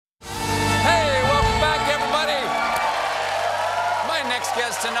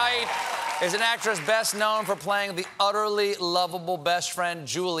is an actress best known for playing the utterly lovable best friend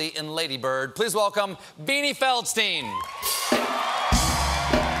Julie in Lady Bird. Please welcome Beanie Feldstein.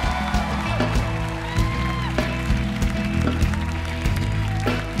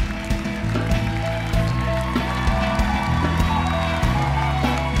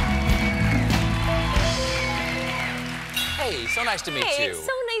 Hey, so nice to meet you. It's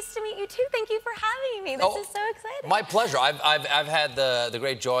so nice to meet you too. Thank you for having me. This is so exciting. My pleasure. I've had the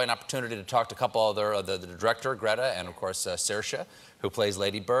great joy and opportunity to talk to a couple other the director Greta and of course Saoirse, who plays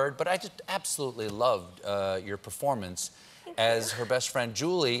Lady Bird. But I just absolutely loved your performance as her best friend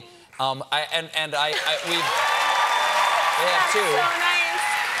Julie. We have too. So nice.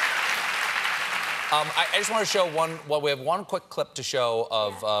 I just want to show we have one quick clip to show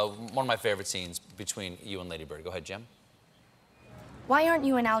of one of my favorite scenes between you and Lady Bird. Go ahead, Jim. Why aren't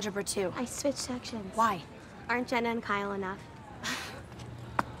you in Algebra 2? I switched sections. Why? Aren't Jenna and Kyle enough?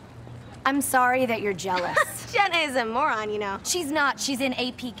 I'm sorry that you're jealous. Jenna is a moron, you know. She's not. She's in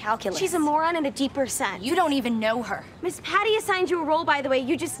AP Calculus. She's a moron in a deeper sense. You don't even know her. Miss Patty assigned you a role, by the way.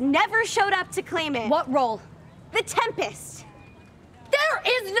 You just never showed up to claim it. What role? The Tempest. There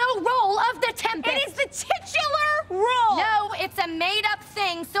is no role of the Tempest. It is the titular role. No, it's a made-up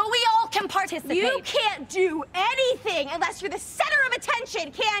thing, so we all can participate. You can't do anything unless you're the center of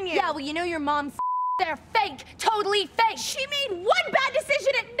attention, can you? Yeah, well, you know your mom's they're fake, totally fake. She made one bad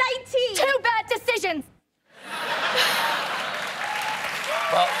decision at 19. 2 bad decisions.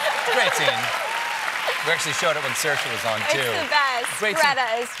 Well, great scene. We actually showed it when Saoirse was on, too. It's the best. Great Greta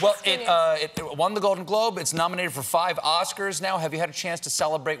scene. is Well, genius. it won the Golden Globe. It's nominated for 5 Oscars now. Have you had a chance to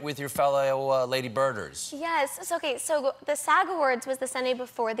celebrate with your fellow Lady Birders? Yes. So, okay, so the SAG Awards was the Sunday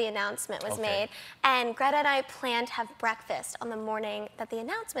before the announcement was made. And Greta and I planned to have breakfast on the morning that the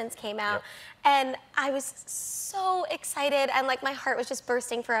announcements came out. Yep. And I was so excited, and like my heart was just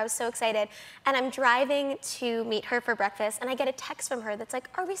bursting for her. I was so excited. And I'm driving to meet her for breakfast, and I get a text from her that's like,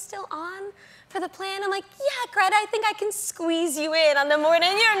 "Are we still on for the plan?" I'm like, "Yeah, Greta, I think I can squeeze you in on the morning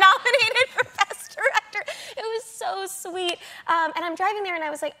you're nominated for Best Director." It was so sweet. And I'm driving there, and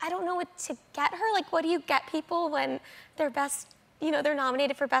I was like, I don't know what to get her. Like, what do you get people when they're they're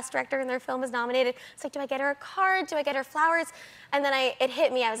nominated for Best Director and their film is nominated? It's like, do I get her a card? Do I get her flowers? And then it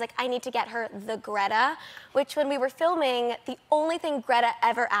hit me. I was like, I need to get her the Greta, which when we were filming, the only thing Greta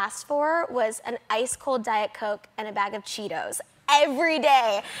ever asked for was an ice cold Diet Coke and a bag of Cheetos every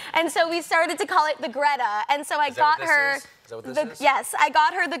day. And so we started to call it the Greta. And so I got her. Is that what this is? Yes, I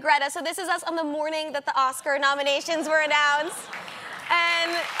got her the Greta. So this is us on the morning that the Oscar nominations were announced.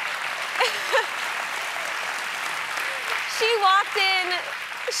 And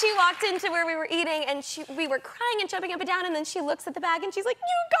she walked into where we were eating, and we were crying and jumping up and down, and then she looks at the bag and she's like,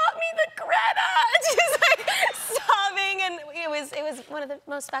 "You got me the Greta!" And she's like sobbing, and it was one of the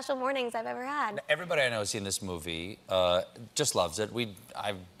most special mornings I've ever had. Everybody I know has seen this movie, just loves it.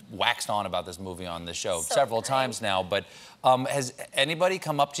 I've waxed on about this movie on the show several times now, but has anybody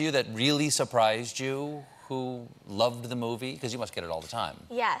come up to you that really surprised you, who loved the movie? Because you must get it all the time.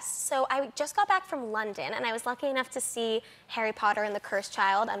 Yes. So I just got back from London, and I was lucky enough to see Harry Potter and the Cursed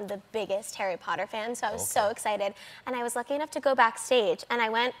Child. I'm the biggest Harry Potter fan, so I was so excited. And I was lucky enough to go backstage, and I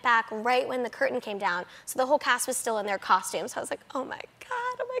went back right when the curtain came down. So the whole cast was still in their costumes. So I was like, oh my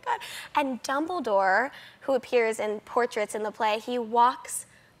God, oh my God. And Dumbledore, who appears in portraits in the play, he walks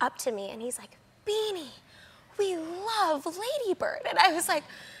up to me, and he's like, "Beanie, we love Lady Bird." And I was like,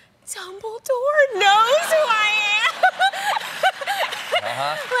 Dumbledore knows who I am.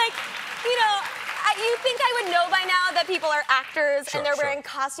 Like, you know, you think I would know by now that people are actors and they're wearing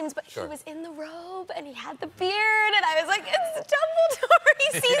costumes, but he was in the robe and he had the beard, and I was like, it's Dumbledore.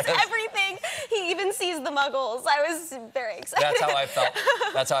 He sees everything. He even sees the Muggles. I was very excited. That's how I felt.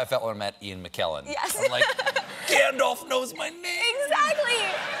 That's how I felt when I met Ian McKellen. Yes. I'm like, Gandalf knows my name. Exactly.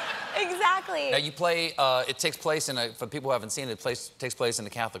 Exactly. Now you play. It takes place in for people who haven't seen it. Takes place in a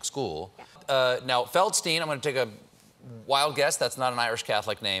Catholic school. Yeah. Now Feldstein. I'm going to take a wild guess. That's not an Irish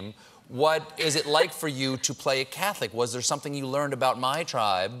Catholic name. What is it like for you to play a Catholic? Was there something you learned about my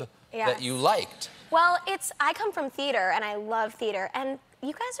tribe that you liked? Well, I come from theater, and I love theater, and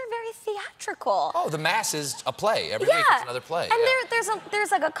you guys are very theatrical. Oh, the Mass is a play. Every week it's another play. And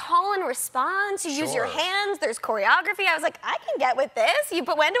there's like a call and response. You use your hands. There's choreography. I was like, I can get with this.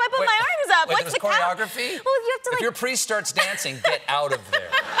 But when do I put my arms up? Wait, What's the choreography? Well, you have to if your priest starts dancing, get out of there.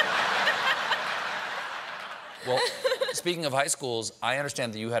 Well, speaking of high schools, I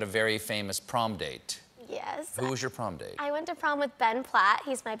understand that you had a very famous prom date. Yes. Who was your prom date? I went to prom with Ben Platt.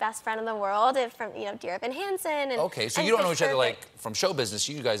 He's my best friend in the world, and from Dear Evan Hansen. And, okay, so you don't know each other like from show business.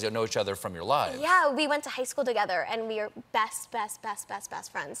 You guys don't know each other from your lives. Yeah, we went to high school together, and we are best friends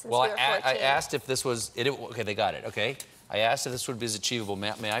since we were 14. I asked if this was okay. They got it. Okay. I asked if this would be as achievable.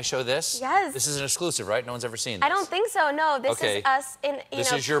 May I show this? Yes. This is an exclusive, right? No one's ever seen this. I don't think so. No, this is us in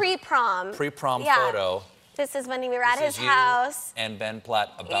pre-prom. Pre-prom photo. This is when we were at his house. And Ben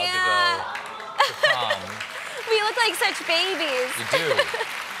Platt about to go to prom. We look like such babies.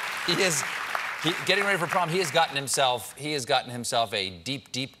 You do. Getting ready for prom. He has gotten himself a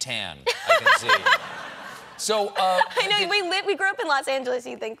deep tan. I can see. So I know we grew up in Los Angeles.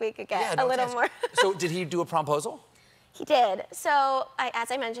 You think we could get a little more? So did he do a promposal? He did. So,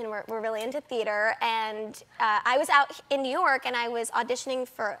 as I mentioned, we're really into theater, and I was out in New York, and I was auditioning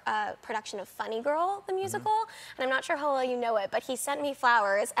for a production of Funny Girl, the musical, and I'm not sure how well you know it, but he sent me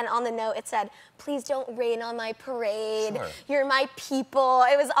flowers, and on the note it said, "Please don't rain on my parade. Sure. You're my people."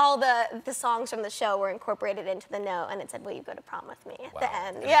 It was all the songs from the show were incorporated into the note, and it said, "Will you go to prom with me?" at the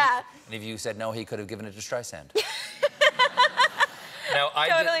end. And if you said no, he could have given it to Streisand. Now,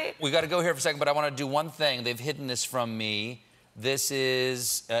 we got to go here for a second, but I want to do one thing. They've hidden this from me. This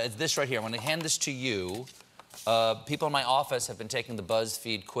is this right here. I'm going to hand this to you. People in my office have been taking the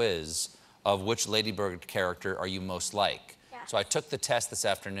BuzzFeed quiz of which Lady Bird character are you most like. Yeah. So I took the test this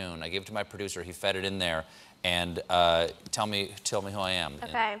afternoon. I gave it to my producer. He fed it in there. And tell me who I am.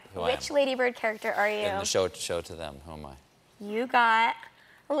 Okay. Which Lady Bird character are you? And show it to them. Who am I? You got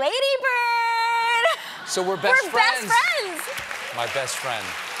Lady Bird. So we're best friends. We're best friends. My best friend.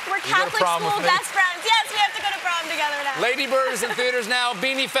 We're Catholic school best friends. Yes, we have to go to prom together now. Lady Bird is in theaters now.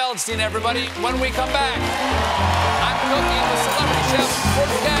 Beanie Feldstein, everybody. When we come back.